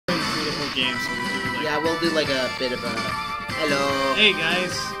the game, so we'll do like... Yeah, we'll do like a bit of a... Hello. Hey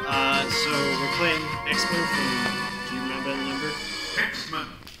guys, so we're playing X-Men from... Do you remember the number? X-Men.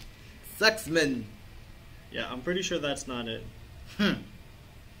 Sucksman. Yeah, I'm pretty sure that's not it. Whatever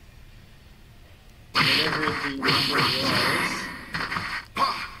the number was...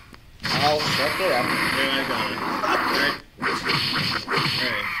 I'll check it out. There, I got it. Alright.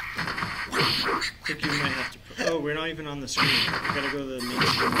 I think you might have to... Oh, we're not even on the screen. We gotta go to the main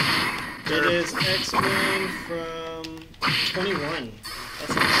screen. It is X-Men from 21.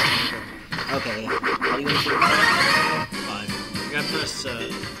 That's not Okay. How do you want to do it? 5. You gotta press,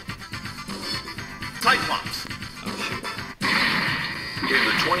 Cyclops. Oh, shoot. In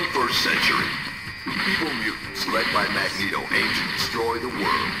the 21st century, evil mutants led by Magneto aim to destroy the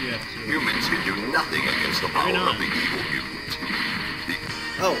world. You have to... Humans can do nothing against the power of the evil mutant.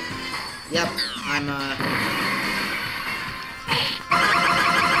 Oh. Yep. I'm,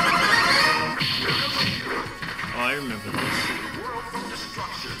 Oh, I remember this.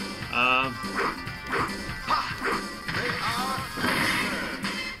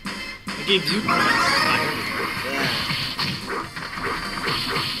 I gave you points. yeah.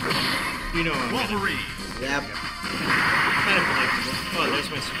 You know I'm Wolverine. Yep. kind of predictable. Oh, there's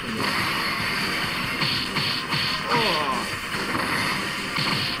my super move. Oh,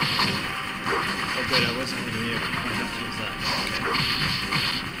 good. I wasn't hitting you. I have to use that.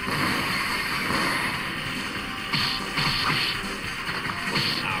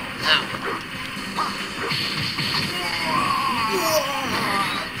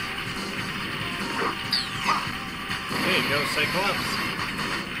 There you go, Cyclops.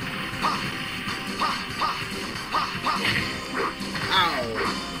 Ow.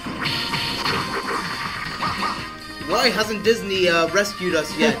 Why hasn't Disney rescued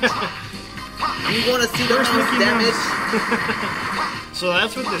us yet? You want to see the most damage? So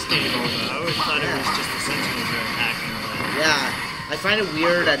that's what this game is all about. I always thought it was just the Sentinels that are attacking. Yeah. I find it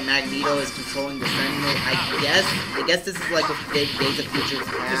weird that Magneto is controlling the Sentinel. I guess this is like a big Days of Future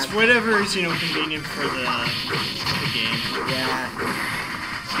Past. It's whatever is, convenient for the game. Yeah.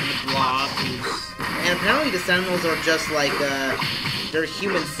 And the Blob who's... And apparently the Sentinels are just like, their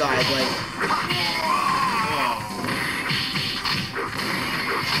human side, like... Oh.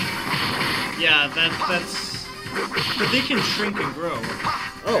 Yeah, that's... But they can shrink and grow.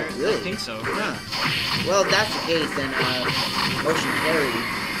 Oh, really? I think so. Huh. Well, if that's the case, then, Ocean Carry.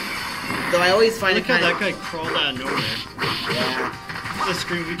 Though I always find it kind of... that guy crawled out of nowhere. Yeah. The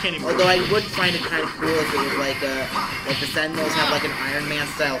screen, we can't even... Although I would find it kind of cool if it was like the Sentinels have like an Iron Man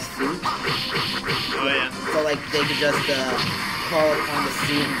style suit. Oh yeah. So like they could just call upon the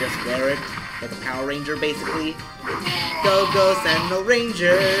suit and just wear it, like a Power Ranger basically. Go go Sentinel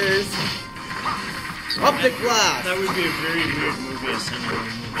Rangers! Optic blast! That would be a very weird movie, a Sentinel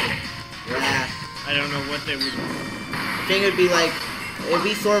movie. Yeah. I don't know what they would... I think it'd be like, it'd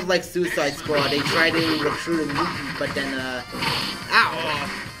be sort of like Suicide Squad. They try to recruit a mutant, but then ow! Oh.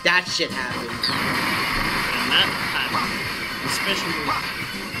 That shit happened. And that happened. Especially when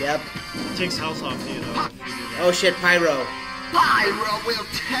Yep. it takes health off you, though. If you do that. Oh shit, Pyro. Pyro will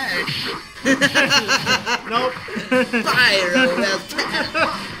take. Nope. Pyro will take.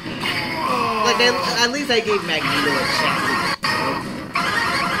 Like, at least I gave Magneto a chance.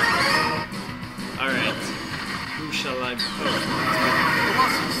 Alright. Who shall I...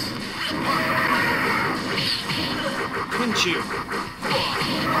 Punch you.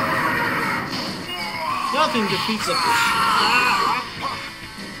 Nothing defeats a push.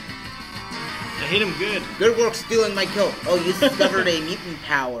 I hit him good. Good work stealing my kill. Oh, you discovered a mutant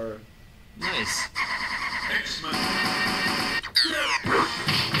power. Nice. X-Men.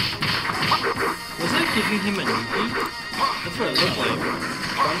 Was I giving him a newbie? That's what it looked like.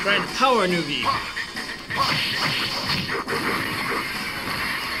 I'm trying to... Power newbie.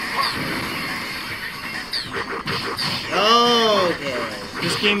 Okay.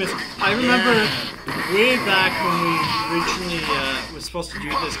 This game is... I remember way back when we originally was supposed to do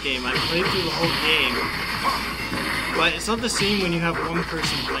this game, I played through the whole game. But it's not the same when you have one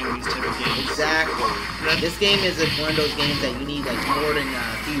person playing these type of games. Exactly. This game is one of those games that you need like more than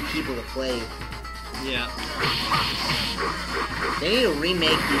a few people to play. Yeah. They need to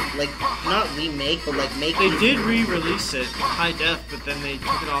remake these, like, not remake, but like make They these... did re-release it high def, but then they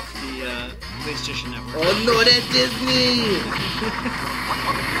took it off the PlayStation Network. Oh no, that's Disney!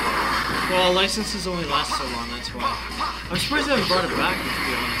 Well, licenses only last so long, that's why. I'm surprised they haven't brought it back, to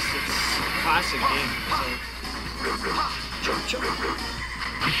be honest. It's a classic game, so... Chop chop.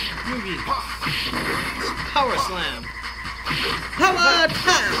 Newbie. Power slam. Power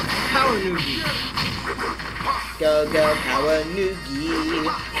time! Power newbie. Go go power noogie!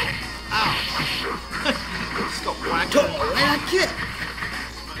 Ow. kick.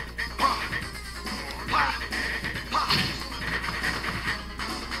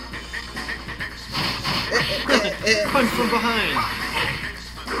 Punch from behind.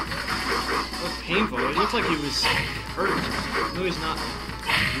 What painful. It looked like he was hurt. No, he's not.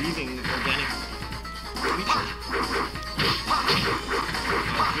 Breathing organic creature.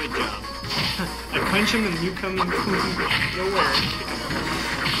 Oh, good job. I punch him and you come in from nowhere.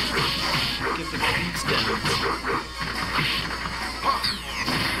 Get the beats down.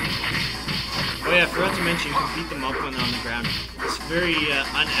 Oh yeah, I forgot to mention you can beat them up when they're on the ground. It's very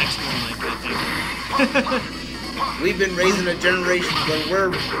un-X-Men-like, I think. We've been raising a generation where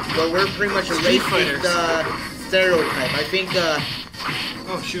we're pretty much a Street racist fighters. stereotype. I think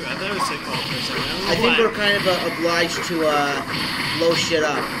Oh shoot, I thought it was like for a second. I think we're kind of obliged to blow shit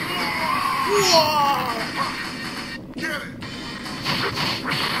up.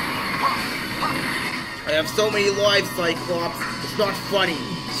 I have so many lives, Cyclops. It's not funny.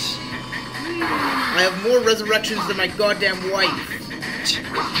 I have more resurrections than my goddamn wife.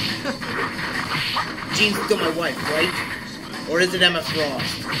 Jean's still my wife, right? Or is it Emma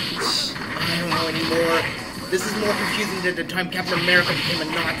Frost? I don't know anymore. This is more confusing than the time Captain America became a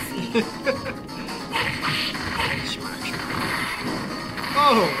Nazi.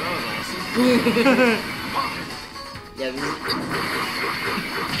 Oh, that was awesome. Yeah,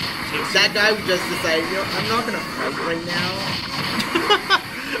 that guy just decided, you know, I'm not gonna fight right now.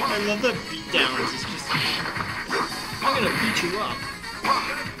 I love the beatdowns. It's just, I'm gonna beat you up.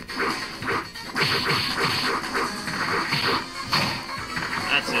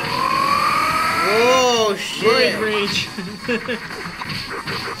 That's it. Whoa, shit. Roid rage.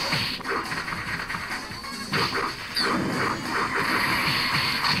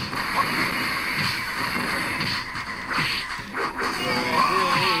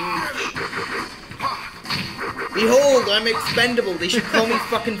 Behold, I'm expendable. They should call me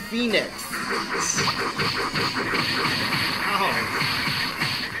fucking Phoenix. Ow.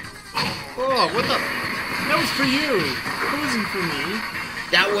 Oh, what the? That was for you. That wasn't for me.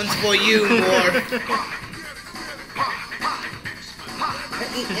 That one's for you, Morph.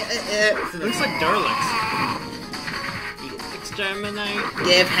 Looks like Darlix. Exterminate.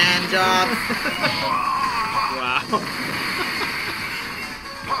 Give hand jobs. Wow.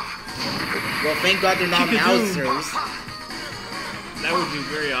 Well, thank God they're not Mousers. That would be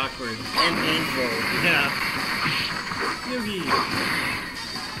very awkward. And painful. Yeah. Noogie.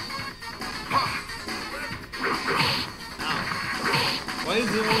 Ow. Why is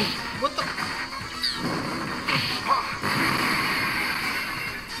it only... What the...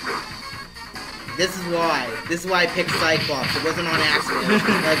 This is why. This is why I picked Cyclops. It wasn't on accident.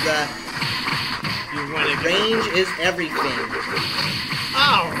 Because, You want to... range is everything.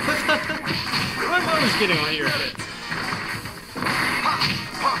 Ow! Why am I always getting all your hits?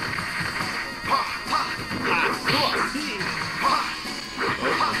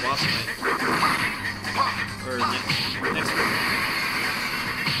 Oh, boss fight. Or next one.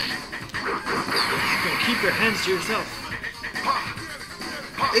 You're gonna keep your hands to yourself.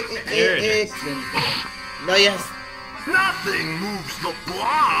 There it is. No, yes. Nothing moves the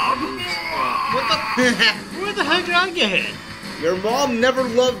blob. What the? Where the heck did I get hit? Your mom never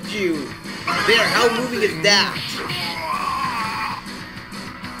loved you. There, how moving is that?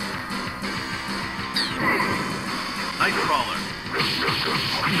 Nightcrawler.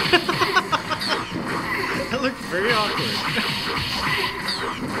 That looked very awkward.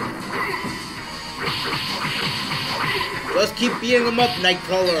 Just keep beating them up,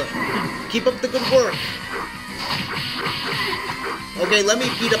 Nightcrawler. Keep up the good work. Okay, let me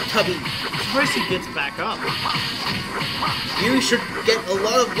beat up Tubby. First he gets back up. You should get a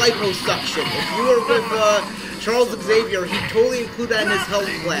lot of liposuction. If you were with Charles Xavier, he'd totally include that in his health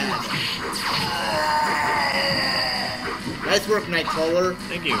plan. Nice work, Nightcrawler.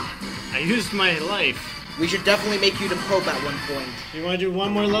 Thank you. I used my life. We should definitely make you the Pope at one point. You want to do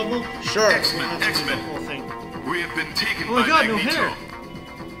one more level? Sure. X-Men, The X-Men. whole thing. We have been taken Oh my by God, no Magneto. hair.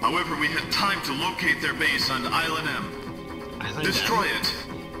 However, we had time to locate their base on Island M. Island Destroy M. it.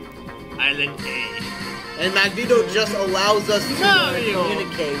 Island A. And Magneto just allows us to Mario.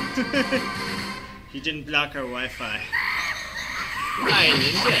 communicate. He didn't block our Wi-Fi.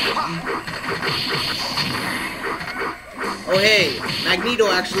 Island M. Oh hey,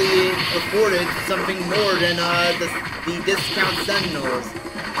 Magneto actually afforded something more than the discount Sentinels.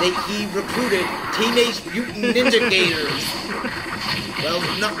 He recruited Teenage Mutant Ninja Gators. Well,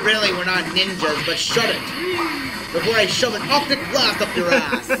 not really, we're not ninjas, but shut it. Before I shove an optic blast up your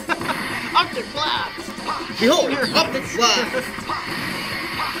ass. Optic blast. Behold, optic blast.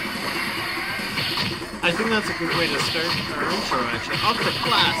 I I think that's a good way to start our intro, actually. Off the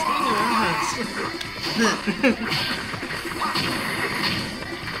glass!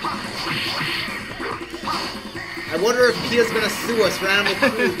 I wonder if Kia's gonna sue us for animal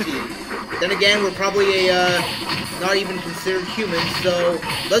cruelty. Then again, we're probably not even considered human, so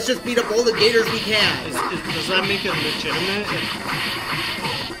let's just beat up all the gators we can. Does that make it legitimate?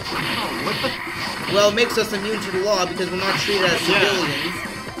 Oh, what the? Well, it makes us immune to the law because we're not treated as civilians.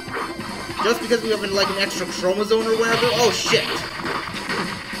 Just because we have like an extra chromosome or whatever. Oh shit!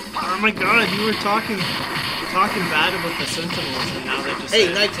 Oh my god, you were talking bad about the Sentinels, and now they just. Hey,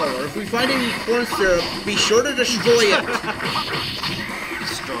 Nightcrawler, if we find any corn syrup, be sure to destroy it.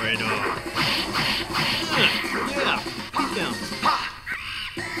 Destroy it all. Yeah, keep down.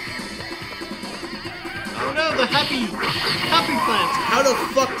 Oh no, the happy plants. How the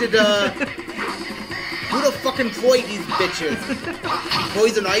fuck did who the fuck employed these bitches?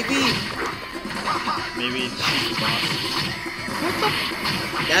 Poison Ivy? Maybe she's the boss. What the?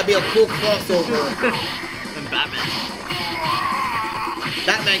 That'd be a cool crossover. And Batman.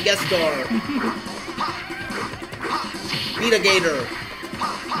 Batman guest star. Beat a gator.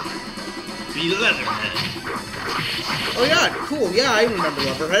 Be Leatherhead. Oh yeah, cool. Yeah, I remember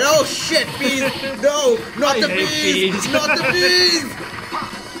Leatherhead. Oh shit, bees! No, not the bees! Not the bees!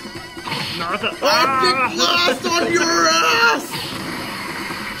 Not the. Oh, big blast on your ass!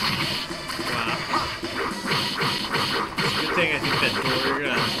 Wow. Good thing I think that door.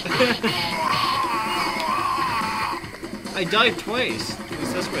 I died twice. At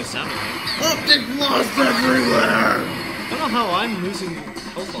least that's what it sounded like. Optic blast everywhere! I don't know how I'm losing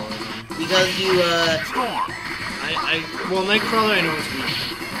health all the time. Because you, well, Nightcrawler I know is weak.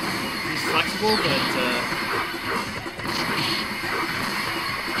 He's flexible, but,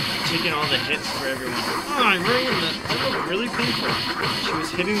 taking all the hits for everyone. Oh, I ran that. That looked really painful. She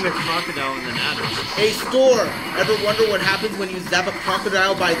was hitting the crocodile and then adders. Hey, Store! Ever wonder what happens when you zap a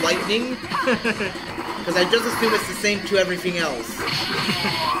crocodile by lightning? Because I just assume it's the same to everything else.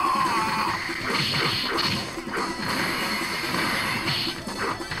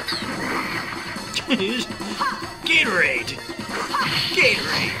 Gatorade!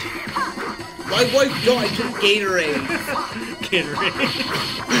 Gatorade! My wife died from Gatorade. Gatorade.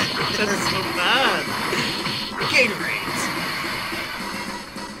 That's so bad. Gatorades.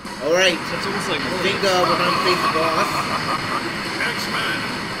 Alright. That's almost like I think we're gonna face the boss. X-Men,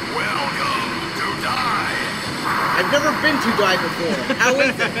 welcome to Die. I've never been to Die before. How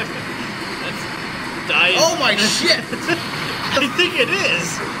is it? That's Die. Oh my shit! I think it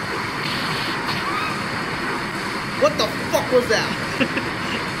is. What the fuck was that?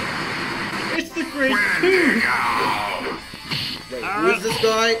 It's the Great Coup. Wait, who's this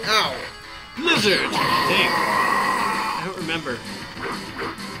guy? Ow. Blizzard. Dang. I don't remember.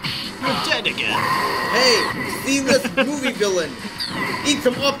 You're dead again. Hey, C-list movie villain. Eat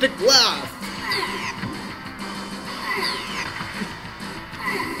some optic blast.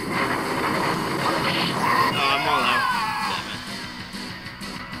 Oh, I'm all out. Damn it.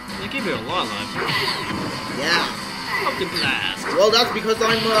 They gave you a lot of life. Yeah. Optic blast. Well, that's because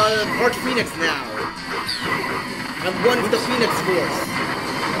I'm Arch Phoenix now. I'm one with the Phoenix Force.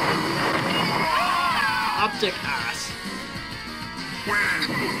 Optic ass.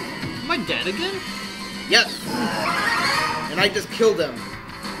 Am I dead again? Yes. And I just killed him.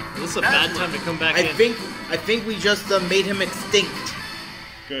 This is a bad time to come back in. I think we just made him extinct.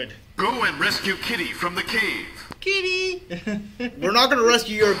 Good. Go and rescue Kitty from the cave. Kitty! We're not gonna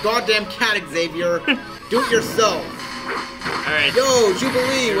rescue your goddamn cat, Xavier. Do it yourself. Alright. Yo,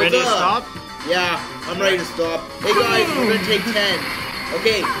 Jubilee, You what's ready to up? stop? Yeah, I'm ready to stop. Hey guys, we're gonna take 10.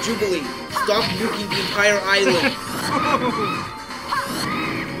 Okay, Jubilee, stop nuking the entire island.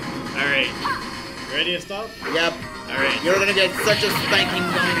 Alright. Ready to stop? Yep. Alright. You're gonna get such a spanking,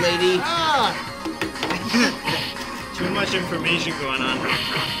 young lady. Ah! Too much information going on here.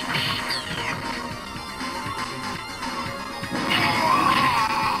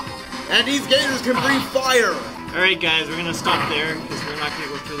 And these gators can breathe fire. Alright guys, we're gonna stop there, because we're not gonna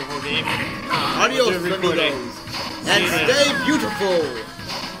go through the whole game. Adios, We'll do a recording. amigos. And See you stay beautiful.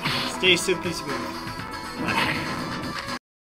 Stay simply smooth.